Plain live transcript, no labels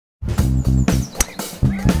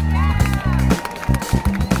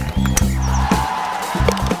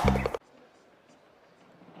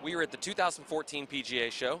here at the 2014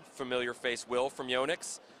 PGA Show. Familiar face Will from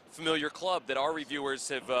Yonex. Familiar club that our reviewers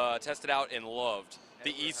have tested out and loved,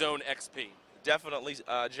 the Ezone XP. Definitely,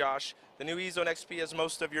 Josh. The new Ezone XP, as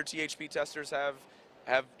most of your THP testers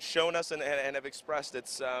have shown us and have expressed,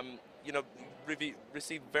 it's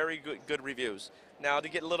received very good reviews. Now, to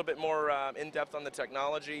get a little bit more in depth on the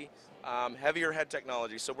technology, heavier head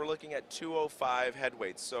technology. So we're looking at 205 head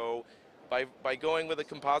weights. So by going with a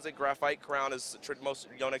composite graphite crown, as most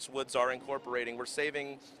Yonex woods are incorporating, we're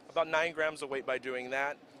saving about 9 grams of weight by doing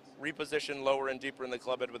that. Reposition lower and deeper in the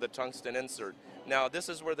club head with a tungsten insert. Now, this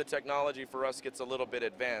is where the technology for us gets a little bit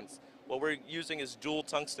advanced. What we're using is dual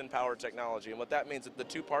tungsten power technology, and what that means is the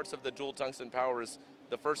two parts of the dual tungsten power is,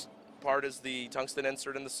 the first part is the tungsten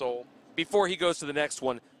insert in the sole. Before he goes to the next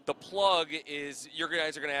one, the plug is, your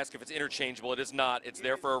guys are going to ask if it's interchangeable. It is not. It's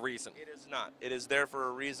there for a reason. It is not. It is there for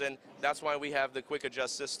a reason. That's why we have the quick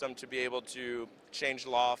adjust system to be able to change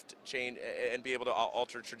loft, and be able to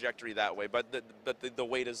alter trajectory that way. But the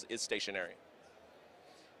weight is stationary.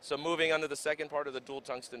 So moving on to the second part of the dual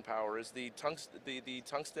tungsten power is the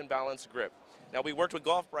tungsten balance grip. Now, we worked with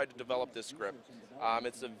Golf Pride to develop this grip.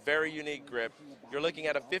 It's a very unique grip. You're looking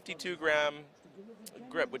at a 52-gram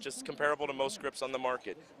grip, which is comparable to most grips on the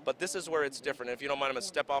market. But this is where it's different. If you don't mind, I'm going to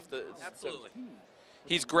step off the... Absolutely.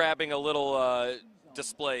 He's grabbing a little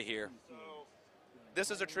display here. This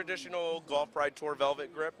is a traditional Golf Pride Tour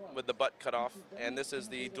Velvet grip with the butt cut off, and this is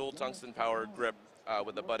the dual tungsten power grip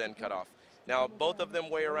with the butt end cut off. Now, both of them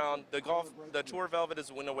weigh around, the Tour Velvet is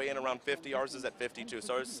going to weigh in around 50, ours is at 52,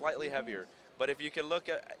 so it's slightly heavier. But if you can look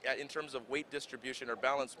at in terms of weight distribution or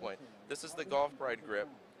balance point, this is the Golf Pride grip.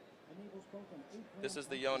 This is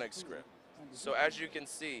the Yonex grip. So as you can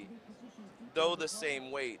see, though the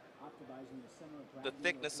same weight, the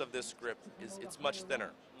thickness of this grip it's much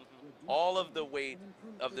thinner. All of the weight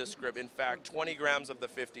of this grip, in fact, 20 grams of the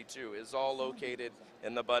 52 is all located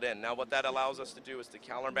in the butt end. Now, what that allows us to do is to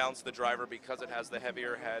counterbalance the driver because it has the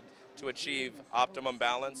heavier head to achieve optimum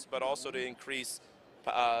balance, but also to increase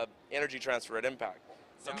energy transfer at impact.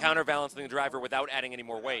 So counterbalancing the driver without adding any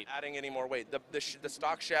more weight. Adding any more weight. The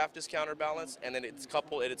stock shaft is counterbalanced, and then it's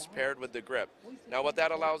coupled and it's paired with the grip. Now, what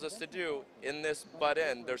that allows us to do in this butt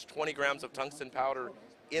end, there's 20 grams of tungsten powder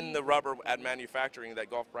in the rubber at manufacturing that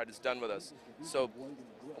Golf Pride has done with us. So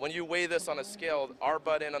when you weigh this on a scale, our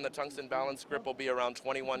butt end on the tungsten balance grip will be around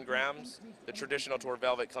 21 grams. The traditional Tour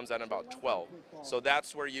Velvet comes out at about 12. So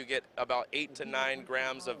that's where you get about 8 to 9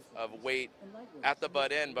 grams of weight at the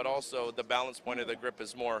butt end, but also the balance point of the grip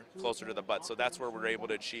is more closer to the butt. So that's where we're able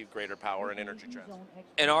to achieve greater power and energy transfer.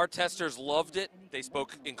 And our testers loved it. They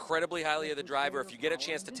spoke incredibly highly of the driver. If you get a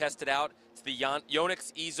chance to test it out, it's the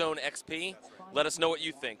Yonex Ezone XP. Let us know what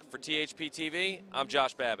you think. For THP TV, I'm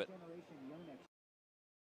Josh Babbitt.